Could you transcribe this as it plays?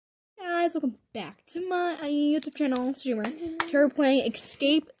guys, welcome back to my YouTube channel, Streamer. Today we're playing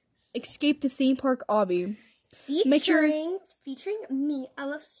Escape the Theme Park Obby. Featuring me,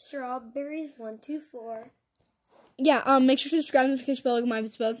 ilovstrawberries124. Yeah, make sure to subscribe to the notification bell, like my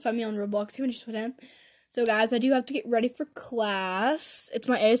video, find me on Roblox, see what you put in. So guys, I do have to get ready for class. It's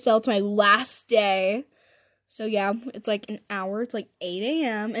my ASL, it's my last day. So yeah, it's like an hour, it's like 8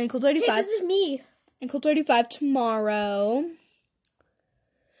 a.m. and until 35. Hey, this is me. Until 35 tomorrow.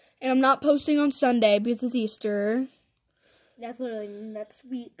 And I'm not posting on Sunday because it's Easter. That's literally next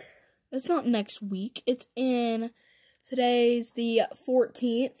week. It's not next week. It's in... Today's the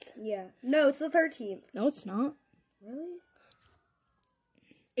 14th. Yeah. No, it's the 13th. No, it's not. Really?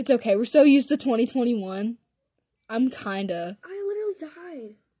 It's okay. We're so used to 2021. I'm kinda. I literally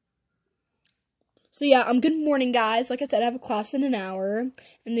died. So yeah, good morning, guys. Like I said, I have a class in an hour.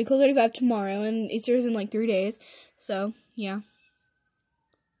 And Nicole 35 tomorrow. And Easter is in like 3 days. So, yeah.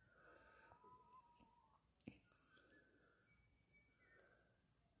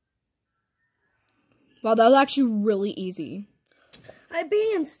 Wow, that was actually really easy. I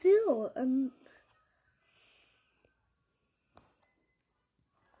banned still.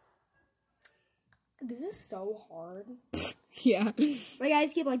 This is so hard. Yeah. Like, I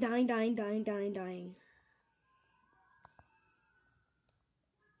just keep like dying.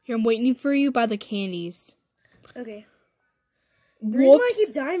 Here, I'm waiting for you by the candies. Okay. Whoops. The reason why I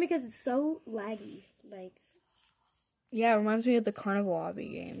keep dying because it's so laggy. Like. Yeah, it reminds me of the Carnival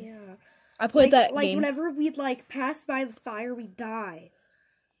Obby game. Yeah. I played that like game. Whenever we'd like pass by the fire, we die.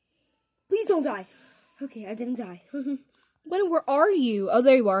 Please don't die. Okay, I didn't die. Where are you? Oh,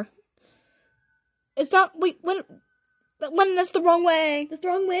 there you are. It's not. Wait, when? That's the wrong way. That's the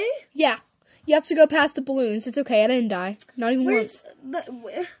wrong way? Yeah, you have to go past the balloons. It's okay. I didn't die. Not even once. I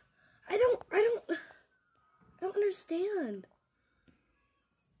don't understand.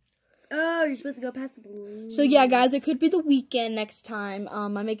 Oh, you're supposed to go past the balloons. So yeah, guys, it could be the weekend next time. I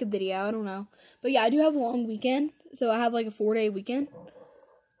make a video. I don't know, but yeah, I do have a long weekend. So I have like a 4-day weekend.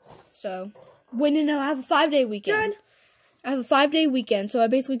 So I have a 5-day weekend. Done. I have a 5-day weekend, so I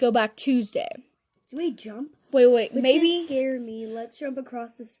basically go back Tuesday. Do we jump? Wait, Which maybe scare me. Let's jump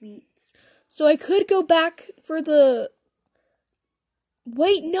across the sweets. So I could go back for the.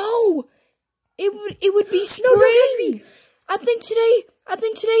 Wait, no. It would be spring. No, don't touch me. I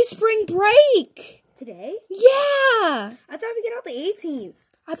think today's spring break. Today? Yeah. I thought we get out the 18th.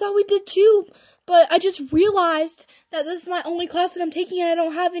 I thought we did too, but I just realized that this is my only class that I'm taking and I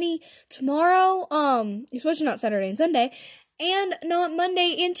don't have any tomorrow. Especially not Saturday and Sunday. And not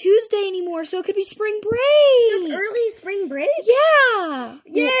Monday and Tuesday anymore, so it could be spring break. So it's early spring break? Yeah.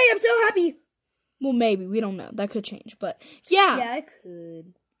 Yay, I'm so happy. Well, maybe. We don't know. That could change, but yeah. Yeah, it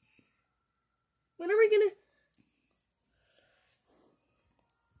could. When are we gonna...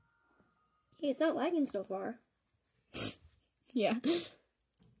 Hey, it's not lagging so far. Yeah.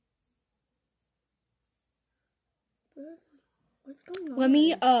 What's going on?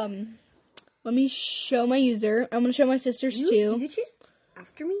 Let me show my user. I'm gonna show my sisters too. Do you chase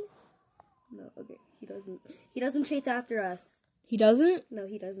after me? No, okay. He doesn't. He doesn't chase after us. He doesn't? No,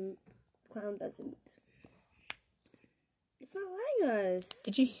 he doesn't. Clown doesn't. It's not letting us.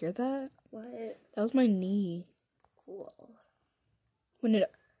 Did you hear that? What? That was my knee. Cool.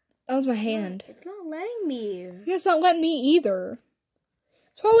 That was my hand. It's not letting me. Yeah, it's not letting me either.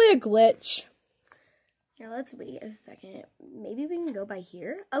 It's probably a glitch. Now let's wait a second. Maybe we can go by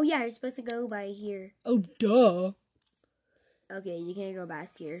here? Oh yeah, you're supposed to go by here. Oh, duh. Okay, you can't go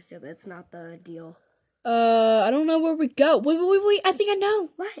past here, so that's not the deal. I don't know where we go. Wait. I think I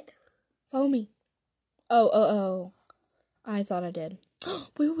know. What? Follow me. Oh. I thought I did.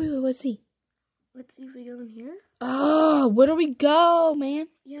 Wait, let's see. Let's see if we go in here. Oh, where do we go, man?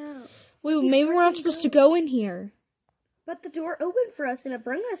 Yeah. Wait, maybe we're not supposed to go in here. But the door opened for us and it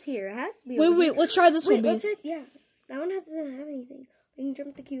brought us here. It has to be. Wait, let's try this one, please. Yeah, that one doesn't have anything. We can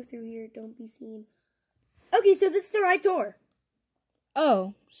jump the queue through here. Don't be seen. Okay, so this is the right door.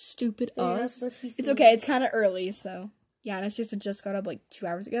 Oh, stupid So us. It's okay. It's kind of early, so yeah. And I just got up like 2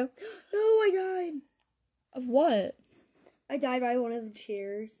 hours ago. No, I died. Of what? I died by one of the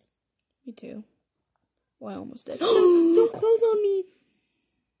chairs. Me too. Well, I almost did. Don't close on me.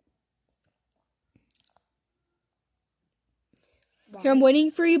 Here, I'm waiting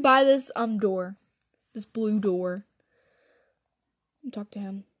for you by this door. This blue door. Talk to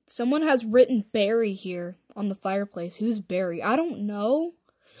him. Someone has written Barry here on the fireplace. Who's Barry? I don't know.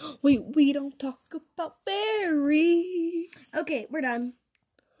 Wait, we don't talk about Barry. Okay, we're done.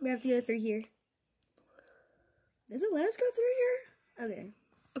 We have to go through here. Does it let us go through here? Okay.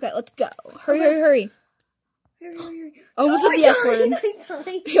 Okay, let's go. Hurry. Hurry. Almost said the S word. I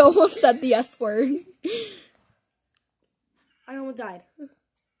died. He almost said the S word. I almost died.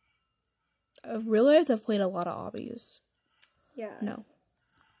 I've realized I've played a lot of Obbies. Yeah. No.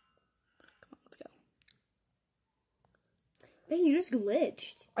 Come on, let's go. Man, you just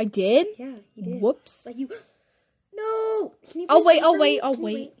glitched. I did? Yeah, you did. Whoops. Like you. No. Can you I'll please wait. for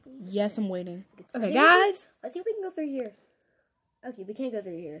me? Yes, I'm waiting. Okay, Okay, guys. Let's see if we can go through here. Okay, we can't go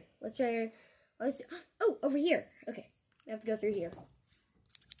through here. Let's try here. Oh, over here. Okay, we have to go through here.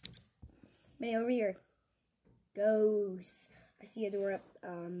 Minnie, over here. Ghosts. I see a door up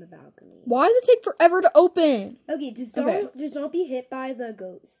on the balcony. Why does it take forever to open? Okay, just don't be hit by the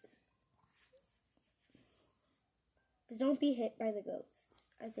ghosts. Just don't be hit by the ghosts.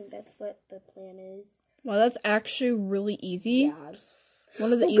 I think that's what the plan is. Well, that's actually really easy. Yeah.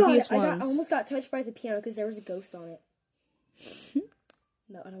 One of the easiest I ones. almost got touched by the piano because there was a ghost on it.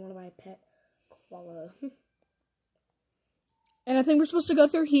 No, I don't want to buy a pet koala. And I think we're supposed to go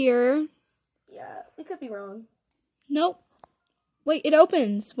through here. Yeah, we could be wrong. Nope. Wait, it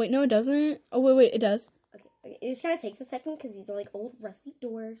opens. Wait, no, it doesn't. Oh, wait, it does. Okay. It just kind of takes a second because these are like old rusty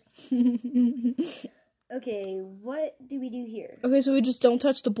doors. Okay, what do we do here? Okay, so we just don't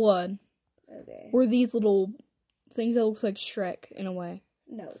touch the blood. Okay. Or these little things that looks like Shrek in a way.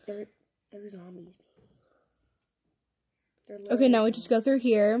 No, they're zombies. Okay, now we just go through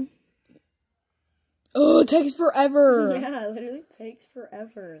here. Oh, it takes forever. Yeah, it literally takes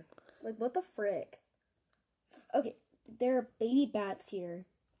forever. Like, what the frick? Okay, there are baby bats here.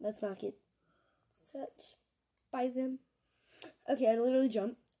 Let's not get touched by them. Okay, I literally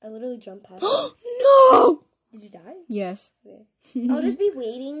jumped past. No! Did you die? Yes. Okay. I'll just be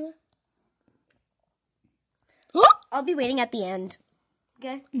waiting. I'll be waiting at the end.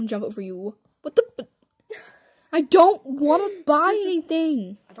 Okay? I'm gonna jump over you. What the? I don't want to buy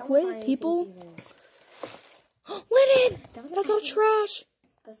anything. Quit, people. Linen! That's all trash.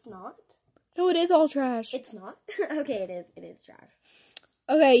 That's not? No, it is all trash. It's not? Okay, it is. It is trash.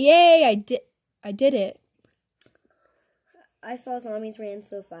 Okay, yay! I did it. I saw zombies ran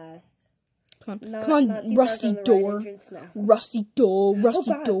so fast. Come on, Not rusty door. Rusty door,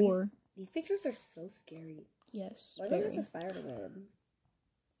 rusty God, door. These pictures are so scary. Yes, Why very. don't have a Spider-Man?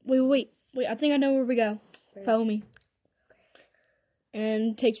 Wait. I think I know where we go. Where? Follow me.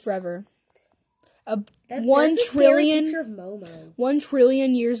 And it takes forever. There's a 1 scary trillion. picture of Momo. 1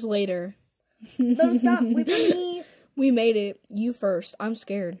 trillion years later. Don't stop. Wait for me. We made it. You first. I'm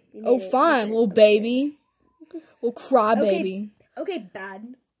scared. You Oh, made it. fine, little baby. Little cry baby. Okay,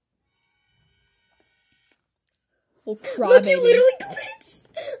 bad. Little cry Look, baby. you literally glitched.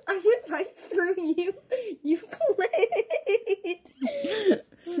 I went right through you. You glitched.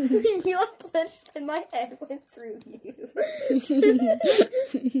 You glitched and my head went through you.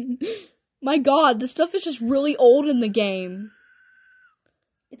 My god, this stuff is just really old in the game.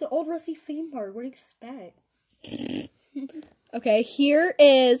 It's an old rusty theme park. What do you expect? Okay, here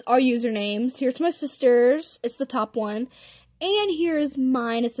is our usernames. Here's my sister's. It's the top one. And here's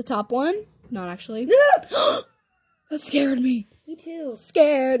mine. It's the top one. Not actually. That scared me. Me too.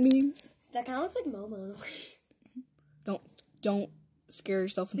 Scared me. That kind of looks like Momo. Don't scare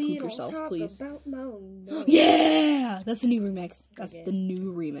yourself and poop yourself, please. About Momo. No. Yeah! That's the new remix. That's the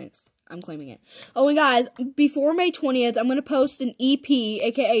new remix. I'm claiming it. Oh, and guys, before May 20th, I'm going to post an EP,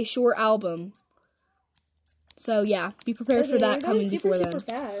 aka short album. So, yeah, be prepared for that coming before then.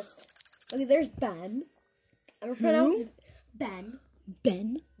 Super fast. Okay, there's Ben. I'm going to pronounce Ben.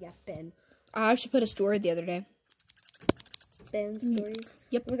 Ben? Yeah, Ben. I actually put a story the other day. Ben's story.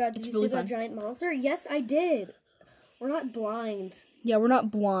 Yep. Oh my god, did you see that giant monster? Yes, I did. We're not blind. Yeah, we're not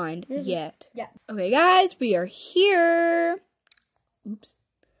blind yet. Yeah. Okay, guys, we are here. Oops.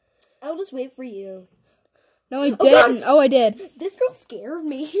 I'll just wait for you. No, I didn't. Oh, I did. This girl scared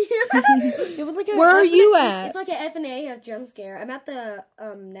me. It was like a Where are you at? It's like an F&A jump scare. I'm at the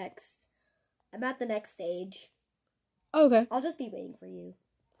next. I'm at the next stage. Oh, okay. I'll just be waiting for you.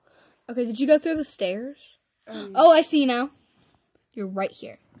 Okay, did you go through the stairs? Oh, I see you now. You're right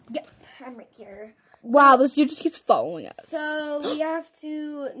here. Yep, I'm right here. Wow, this dude just keeps following us. So we have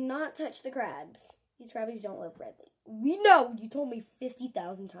to not touch the crabs. These crabbies don't live friendly. We know. You told me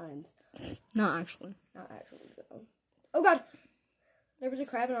 50,000 times. Not actually. Not actually, though. Oh, God. There was a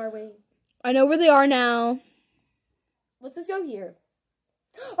crab in our way. I know where they are now. Let's just go here.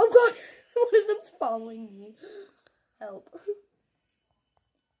 Oh, God. One of them's following me. Help.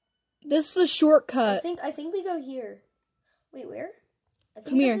 This is a shortcut. I think we go here. Wait, where?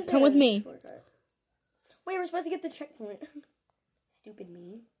 Come here. Come with me. Shortcut. Wait, we're supposed to get the checkpoint. Stupid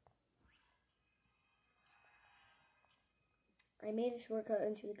me. I made a shortcut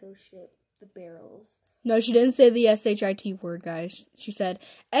into the ghost ship. the barrels. No, she didn't say the S-H-I-T word, guys. She said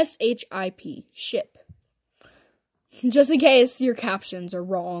S-H-I-P, ship. Just in case your captions are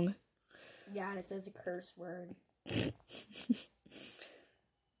wrong. Yeah, and it says a curse word.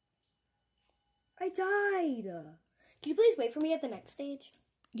 I died. Can you please wait for me at the next stage?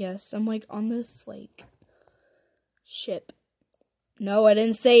 Yes, I'm like on this like ship. No, I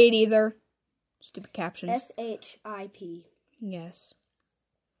didn't say it either. Stupid captions. S-H-I-P. Yes.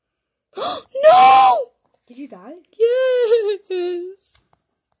 No! Did you die? Yes.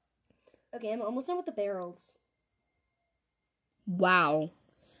 Okay, I'm almost done with the barrels. Wow.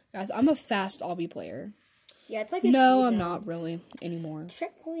 Guys, I'm a fast Obby player. Yeah, it's like a No, speed I'm round. not really anymore.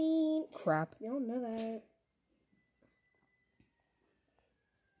 Checkpoint. Crap. You don't know that.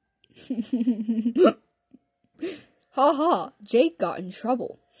 Ha ha, Jake got in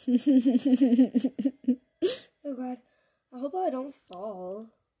trouble. Oh god. I hope I don't fall.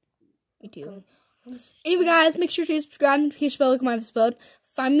 Me too. God. Anyway, guys, make sure to subscribe, notification bell, like my episode.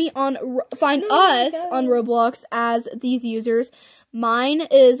 Find us on Roblox as these users. Mine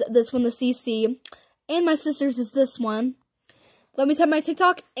is this one, the CC, and my sister's is this one. Let me type my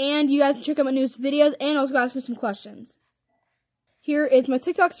TikTok, and you guys can check out my newest videos, and also ask me some questions. Here is my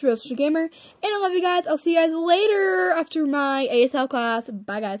TikTok, it's Real Social Gamer, and I love you guys. I'll see you guys later after my ASL class.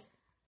 Bye, guys.